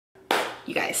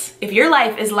you guys, if your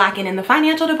life is lacking in the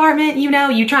financial department, you know,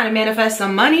 you trying to manifest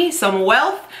some money, some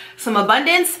wealth, some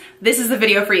abundance, this is the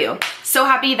video for you. So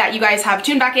happy that you guys have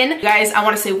tuned back in. You guys, I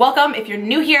want to say welcome if you're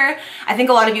new here. I think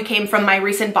a lot of you came from my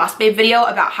recent Boss Babe video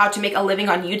about how to make a living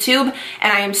on YouTube,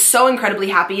 and I am so incredibly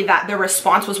happy that the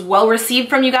response was well received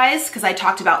from you guys, because I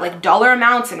talked about like dollar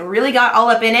amounts and really got all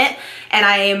up in it. And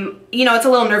I'm, you know, it's a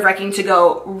little nerve-wracking to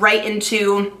go right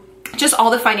into just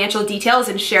all the financial details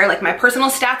and share like my personal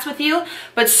stats with you,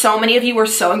 but so many of you were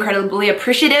so incredibly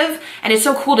appreciative, and it's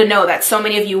so cool to know that so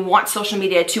many of you want social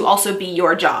media to also be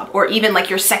your job, or even like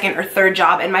your second or third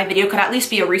job, and my video could at least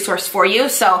be a resource for you.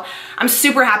 So I'm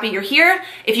super happy you're here.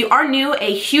 If you are new,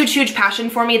 a huge passion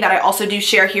for me that I also do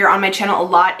share here on my channel a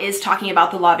lot is talking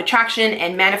about the law of attraction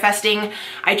and manifesting.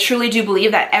 I truly do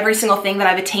believe that every single thing that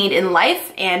I've attained in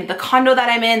life, and the condo that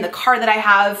I'm in, the car that I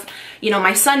have, you know,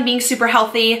 my son being super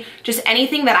healthy, just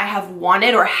anything that I have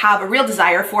wanted or have a real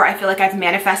desire for, I feel like I've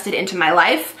manifested into my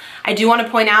life. I do want to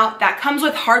point out that comes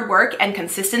with hard work and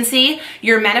consistency.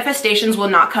 Your manifestations will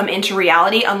not come into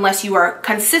reality unless you are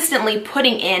consistently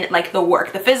putting in like the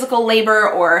work, the physical labor,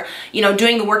 or, you know,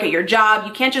 doing the work at your job.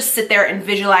 You can't just sit there and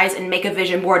visualize and make a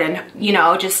vision board and, you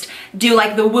know, just do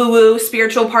like the woo-woo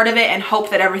spiritual part of it and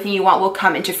hope that everything you want will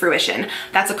come into fruition.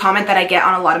 That's a comment that I get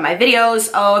on a lot of my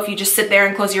videos. Oh, if you just sit there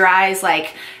and close your eyes,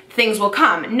 like, things will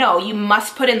come. No, you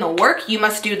must put in the work. You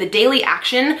must do the daily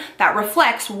action that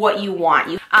reflects what you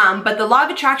want. But the law of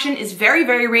attraction is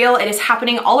very real. It is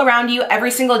happening all around you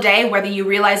every single day, whether you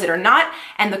realize it or not.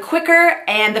 And the quicker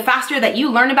and the faster that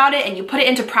you learn about it and you put it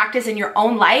into practice in your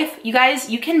own life, you guys,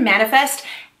 you can manifest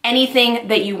anything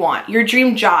that you want. Your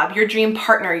dream job, your dream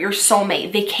partner, your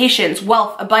soulmate, vacations,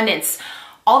 wealth, abundance,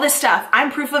 all this stuff.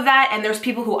 I'm proof of that, and there's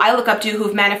people who I look up to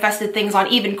who've manifested things on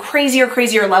even crazier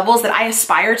levels that I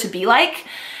aspire to be like.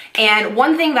 And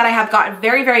one thing that I have gotten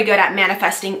very good at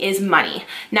manifesting is money.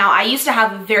 Now, I used to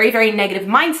have a very negative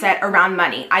mindset around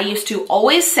money. I used to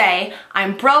always say,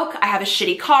 I'm broke, I have a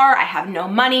shitty car, I have no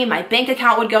money, my bank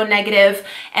account would go negative.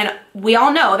 And we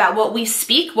all know that what we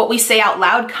speak, what we say out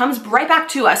loud comes right back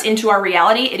to us into our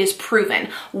reality. It is proven.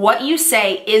 What you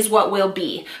say is what will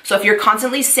be. So if you're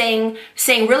constantly saying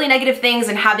really negative things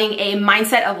and having a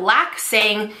mindset of lack,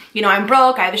 saying, you know, I'm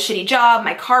broke, I have a shitty job,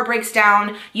 my car breaks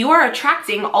down, you are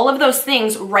attracting all of those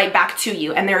things right back to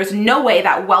you. And there is no way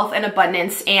that wealth and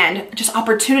abundance and just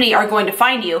opportunity are going to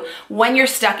find you when you're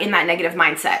stuck in that negative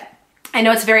mindset. I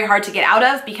know it's very hard to get out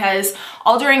of, because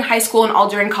all during high school and all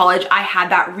during college, I had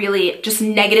that really just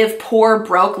negative, poor,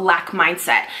 broke, lack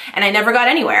mindset. And I never got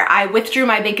anywhere. I withdrew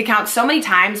my bank account so many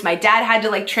times. My dad had to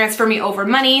like transfer me over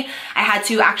money. I had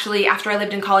to actually, after I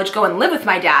lived in college, go and live with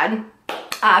my dad.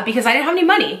 Because I didn't have any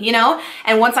money, you know?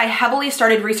 And once I heavily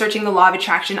started researching the law of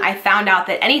attraction, I found out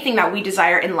that anything that we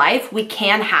desire in life, we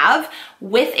can have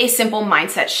with a simple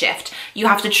mindset shift. You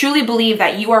have to truly believe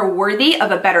that you are worthy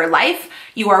of a better life.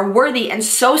 You are worthy and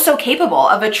so capable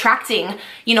of attracting,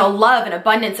 you know, love and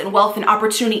abundance and wealth and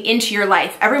opportunity into your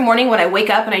life. Every morning when I wake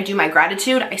up and I do my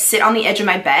gratitude, I sit on the edge of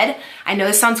my bed. I know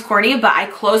this sounds corny, but I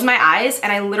close my eyes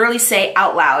and I literally say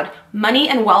out loud, money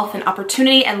and wealth and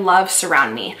opportunity and love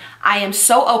surround me. I am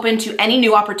so open to any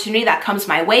new opportunity that comes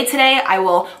my way today. I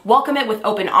will welcome it with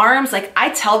open arms. Like, I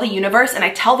tell the universe and I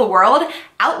tell the world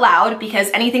out loud, because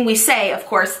anything we say, of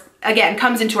course, again,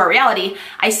 comes into our reality.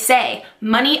 I say,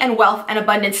 money and wealth and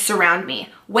abundance surround me.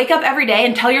 Wake up every day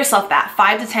and tell yourself that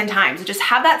 5 to 10 times. Just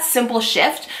have that simple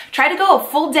shift. Try to go a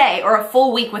full day or a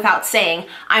full week without saying,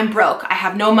 I'm broke, I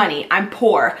have no money, I'm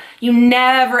poor. You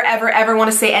never, ever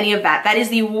want to say any of that. That is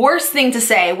the worst thing to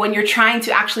say when you're trying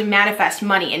to actually manifest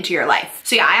money into your life.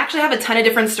 So yeah, I actually have a ton of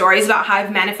different stories about how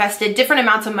I've manifested different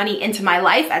amounts of money into my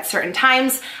life at certain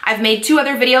times. I've made 2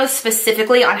 other videos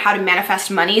specifically on how to manifest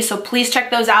money, so please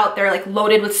check those out. They're like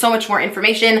loaded with so much more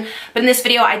information. But in this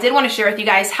video, I did want to share with you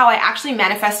guys how I actually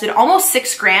manifested almost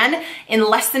 6 grand in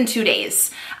less than 2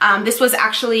 days. This was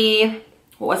actually,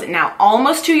 what was it now?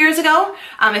 Almost 2 years ago.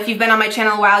 If you've been on my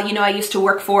channel a while, you know I used to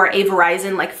work for a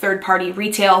Verizon like third-party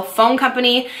retail phone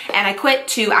company, and I quit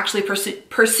to actually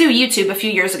pursue YouTube a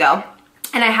few years ago.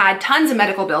 And I had tons of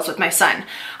medical bills with my son.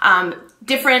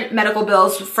 Different medical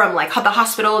bills from like the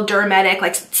hospital, Dermedic,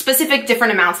 like specific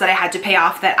different amounts that I had to pay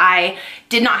off that I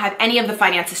did not have any of the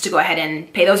finances to go ahead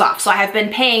and pay those off. So I have been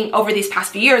paying over these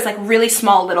past few years like really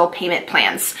small little payment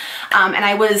plans. And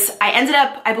I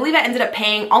believe I ended up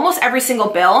paying almost every single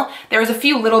bill. There was a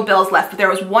few little bills left, but there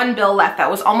was one bill left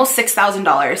that was almost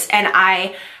 $6,000. And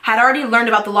I had already learned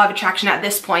about the law of attraction at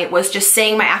this point, was just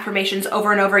saying my affirmations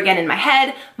over and over again in my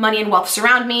head, money and wealth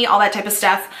surround me, all that type of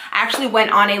stuff. I actually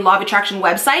went on a law of attraction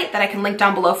website that I can link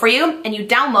down below for you, and you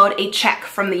download a check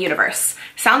from the universe.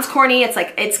 Sounds corny, it's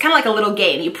kind of like a little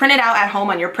game. You print it out at home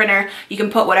on your printer, you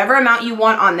can put whatever amount you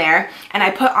want on there, and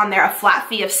I put on there a flat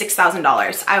fee of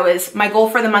 $6,000. My goal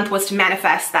for the month was to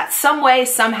manifest that some way,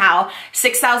 somehow,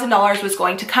 $6,000 was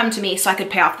going to come to me so I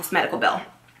could pay off this medical bill,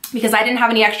 because I didn't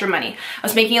have any extra money. I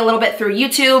was making a little bit through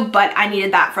YouTube, but I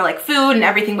needed that for like food and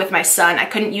everything with my son. I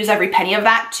couldn't use every penny of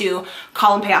that to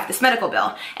call and pay off this medical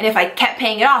bill. And if I kept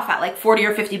paying it off at like 40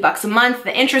 or 50 bucks a month,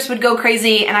 the interest would go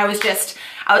crazy. And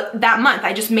that month,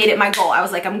 I just made it my goal. I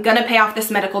was like, I'm gonna pay off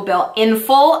this medical bill in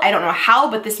full. I don't know how,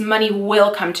 but this money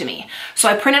will come to me. So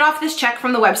I printed off this check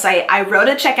from the website. I wrote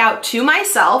a check out to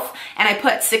myself, and I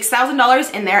put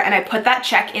 $6,000 in there, and I put that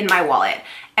check in my wallet.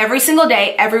 Every single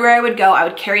day, everywhere I would go, I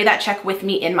would carry that check with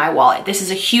me in my wallet. This is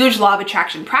a huge law of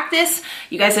attraction practice.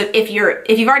 You guys, if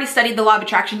you've already studied the law of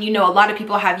attraction, you know a lot of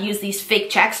people have used these fake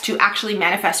checks to actually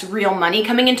manifest real money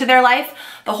coming into their life.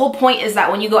 The whole point is that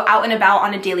when you go out and about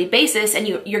on a daily basis and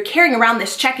you're carrying around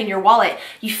this check in your wallet,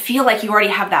 you feel like you already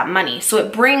have that money. So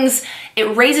it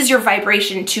raises your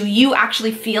vibration to you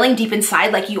actually feeling deep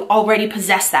inside like you already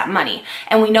possess that money.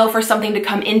 And we know for something to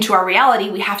come into our reality,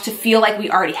 we have to feel like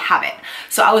we already have it.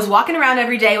 So I was walking around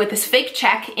every day with this fake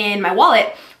check in my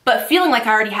wallet, but feeling like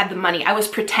I already had the money. I was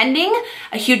pretending.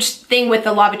 A huge thing with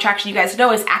the law of attraction, you guys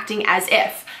know, is acting as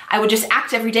if. I would just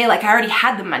act every day like I already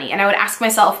had the money, and I would ask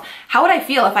myself, how would I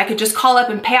feel if I could just call up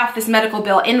and pay off this medical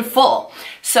bill in full?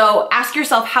 So ask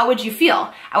yourself, how would you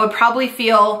feel? I would probably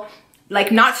feel like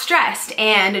not stressed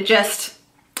and just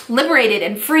liberated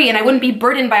and free, and I wouldn't be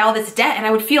burdened by all this debt, and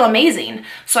I would feel amazing.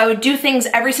 So I would do things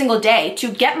every single day to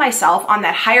get myself on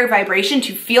that higher vibration,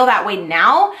 to feel that way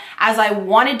now as I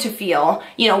wanted to feel,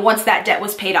 once that debt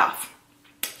was paid off.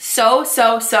 So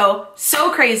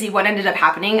crazy what ended up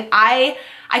happening.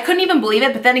 I couldn't even believe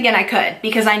it, but then again I could,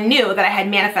 because I knew that I had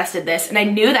manifested this, and I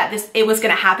knew that it was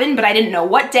gonna happen, but I didn't know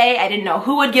what day, I didn't know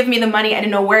who would give me the money, I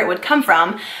didn't know where it would come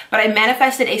from, but I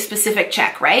manifested a specific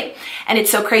check, right? And it's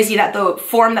so crazy that the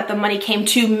form that the money came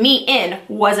to me in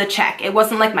was a check. It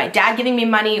wasn't like my dad giving me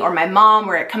money or my mom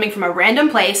or it coming from a random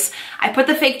place. I put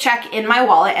the fake check in my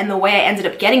wallet, and the way I ended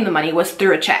up getting the money was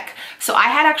through a check. So I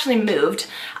had actually moved,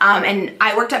 and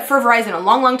I worked for Verizon a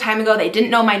long time ago. They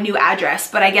didn't know my new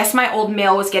address, but I guess my old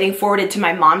mail was getting forwarded to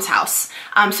my mom's house.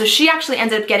 So she actually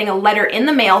ended up getting a letter in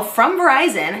the mail from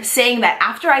Verizon saying that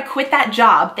after I quit that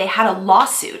job, they had a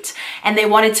lawsuit, and they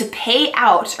wanted to pay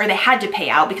out, or they had to pay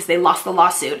out because they lost the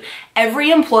lawsuit, every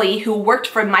employee who worked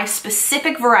for my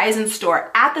specific Verizon store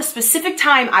at the specific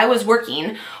time I was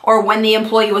working, or when the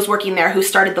employee was working there who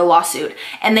started the lawsuit.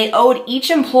 And they owed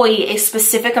each employee a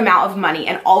specific amount of money,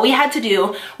 and all we had to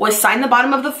do was sign the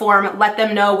bottom of the form, let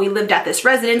them know we lived at this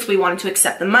residence, we wanted to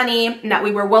accept the money, and that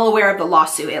we were well aware of the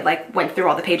lawsuit. It went through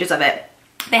all the pages of it.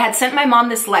 They had sent my mom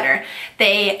this letter.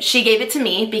 She gave it to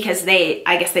me because I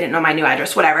guess they didn't know my new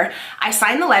address, whatever. I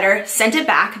signed the letter, sent it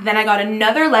back, then I got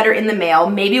another letter in the mail,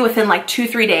 maybe within like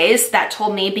 2-3 days, that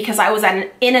told me, because I was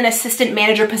in an assistant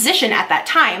manager position at that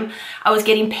time, I was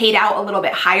getting paid out a little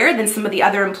bit higher than some of the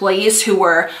other employees who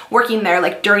were working there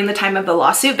during the time of the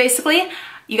lawsuit, basically.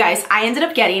 You guys, I ended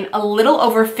up getting a little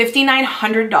over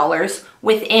 $5,900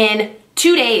 within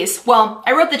 2 days. Well,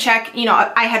 I wrote the check,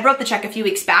 I had wrote the check a few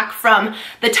weeks back. From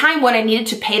the time when I needed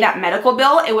to pay that medical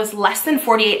bill, it was less than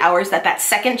 48 hours that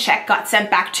second check got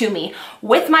sent back to me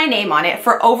with my name on it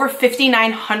for over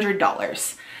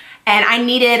 $5,900. And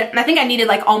I think I needed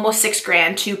like almost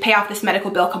 $6,000 to pay off this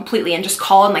medical bill completely and just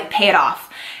call and pay it off.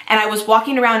 And I was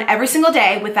walking around every single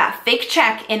day with that fake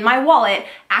check in my wallet,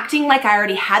 acting like I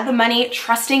already had the money,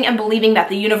 trusting and believing that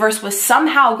the universe was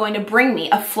somehow going to bring me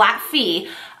a flat fee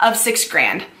of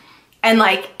 $6,000. And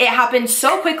it happened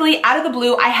so quickly, out of the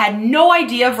blue. I had no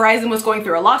idea Verizon was going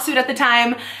through a lawsuit at the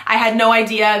time. I had no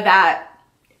idea that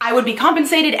I would be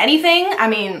compensated anything. I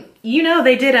mean,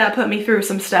 they did put me through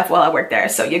some stuff while I worked there,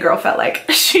 so your girl felt like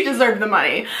she deserved the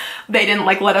money. They didn't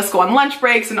let us go on lunch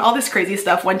breaks, and all this crazy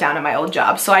stuff went down in my old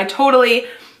job. So I totally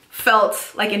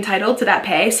felt entitled to that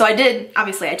pay. So I did,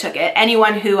 obviously I took it.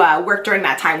 Anyone who worked during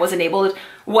that time was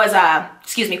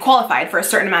qualified for a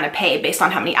certain amount of pay based on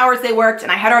how many hours they worked.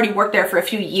 And I had already worked there for a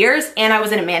few years, and I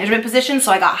was in a management position,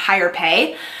 so I got higher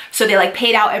pay. So they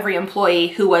paid out every employee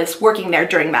who was working there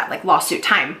during that lawsuit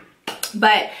time.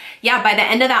 But yeah, by the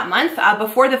end of that month,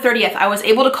 before the 30th, I was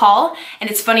able to call. And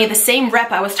it's funny, the same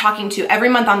rep I was talking to every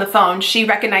month on the phone, she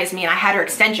recognized me and I had her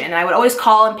extension. And I would always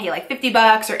call and pay like 50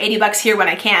 bucks or 80 bucks here when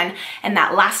I can. And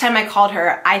that last time I called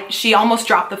her, she almost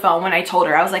dropped the phone when I told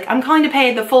her. I was like, I'm calling to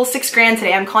pay the full $6 grand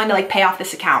today. I'm calling to like pay off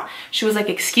this account. She was like,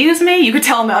 excuse me? You could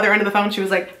tell on the other end of the phone, she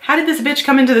was like, how did this bitch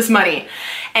come into this money?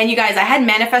 And you guys, I had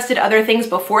manifested other things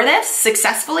before this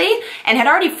successfully and had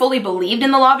already fully believed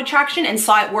in the law of attraction and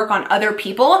saw it work on other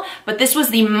people. But this was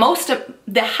the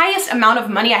highest amount of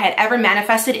money I had ever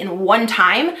manifested in one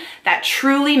time that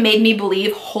truly made me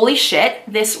believe, holy shit,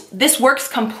 this works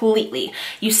completely.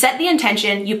 You set the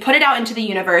intention, you put it out into the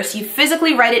universe, you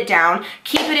physically write it down,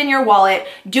 keep it in your wallet,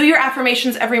 do your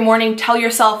affirmations every morning, tell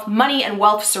yourself money and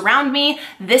wealth surround me,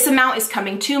 this amount is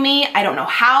coming to me, I don't know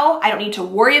how, I don't need to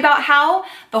worry about how.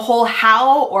 The whole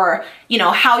how, or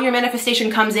how your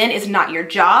manifestation comes in, is not your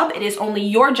job. It is only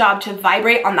your job to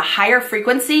vibrate on the higher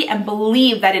frequency and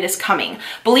believe that it is coming.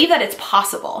 Believe that it's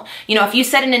possible. If you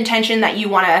set an intention that you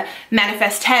want to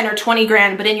manifest 10 or 20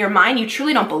 grand, but in your mind you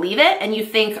truly don't believe it and you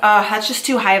think, oh, that's just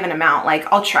too high of an amount. Like,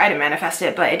 I'll try to manifest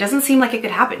it, but it doesn't seem like it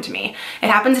could happen to me. It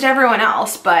happens to everyone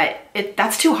else, but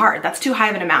that's too hard. That's too high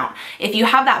of an amount. If you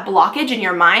have that blockage in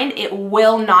your mind, it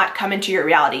will not come into your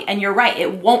reality. And you're right,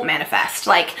 it won't manifest.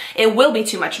 Like, it will be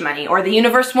too much money, or the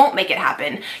universe won't make it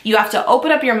happen. You have to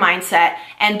open up your mindset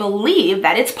and believe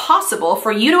that it's possible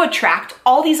for you to attract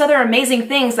all these other amazing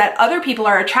things that other people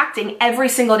are attracting every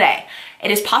single day.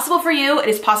 It is possible for you, it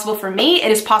is possible for me,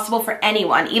 it is possible for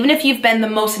anyone. Even if you've been the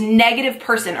most negative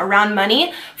person around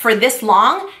money for this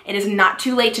long, it is not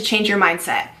too late to change your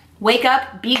mindset. Wake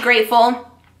up, be grateful.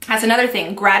 That's another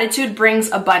thing. Gratitude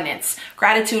brings abundance.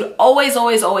 Gratitude always,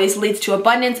 always, always leads to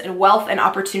abundance and wealth and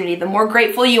opportunity. The more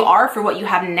grateful you are for what you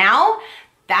have now,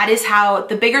 that is how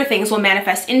the bigger things will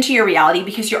manifest into your reality,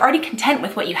 because you're already content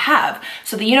with what you have.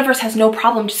 So the universe has no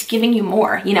problem just giving you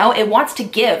more. It wants to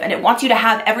give and it wants you to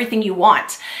have everything you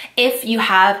want. If you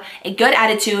have a good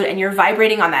attitude and you're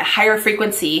vibrating on that higher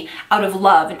frequency out of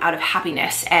love and out of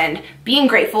happiness and being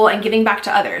grateful and giving back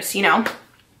to others,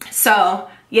 So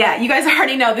yeah, you guys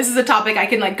already know this is a topic I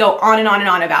can like go on and on and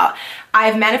on about.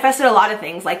 I've manifested a lot of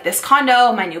things like this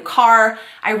condo, my new car.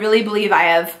 I really believe I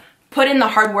have put in the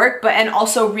hard work, and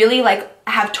also really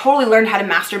have totally learned how to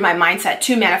master my mindset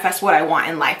to manifest what I want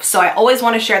in life. So I always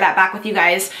want to share that back with you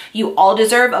guys. You all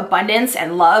deserve abundance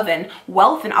and love and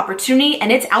wealth and opportunity, and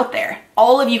it's out there.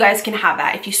 All of you guys can have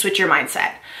that if you switch your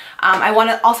mindset. I want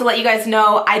to also let you guys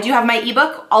know I do have my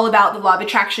ebook all about the law of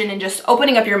attraction and just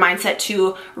opening up your mindset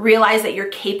to realize that you're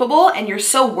capable and you're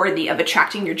so worthy of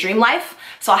attracting your dream life.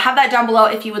 So I'll have that down below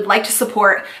if you would like to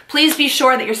support. Please be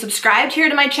sure that you're subscribed here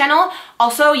to my channel.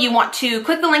 Also, you want to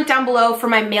click the link down below for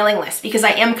my mailing list, because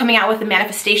I am coming out with a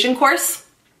manifestation course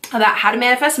about how to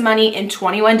manifest money in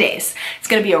 21 days. It's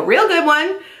going to be a real good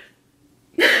one.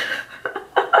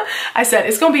 I said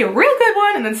it's going to be a real good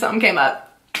one, and then something came up.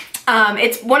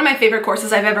 It's one of my favorite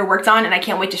courses I've ever worked on, and I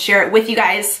can't wait to share it with you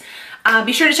guys.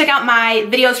 Be sure to check out my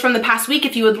videos from the past week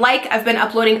if you would like. I've been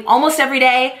uploading almost every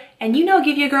day, and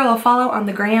give your girl a follow on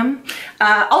the gram.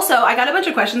 Also, I got a bunch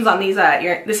of questions on these,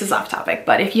 this is off topic,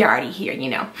 but if you're already here,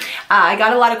 I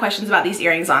got a lot of questions about these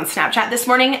earrings on Snapchat this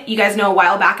morning. You guys know a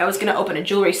while back I was gonna open a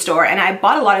jewelry store, and I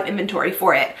bought a lot of inventory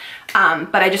for it,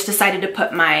 but I just decided to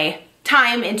put my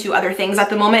time into other things at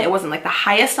the moment. It wasn't like the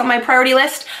highest on my priority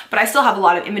list, but I still have a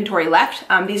lot of inventory left.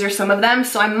 These are some of them.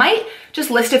 So I might just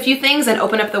list a few things and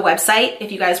open up the website.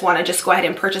 If you guys want to just go ahead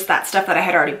and purchase that stuff that I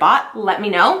had already bought, let me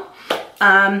know.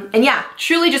 And yeah,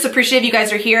 truly just appreciate you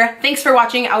guys are here. Thanks for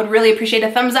watching. I would really appreciate a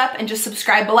thumbs up and just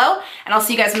subscribe below, and I'll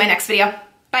see you guys in my next video.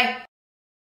 Bye.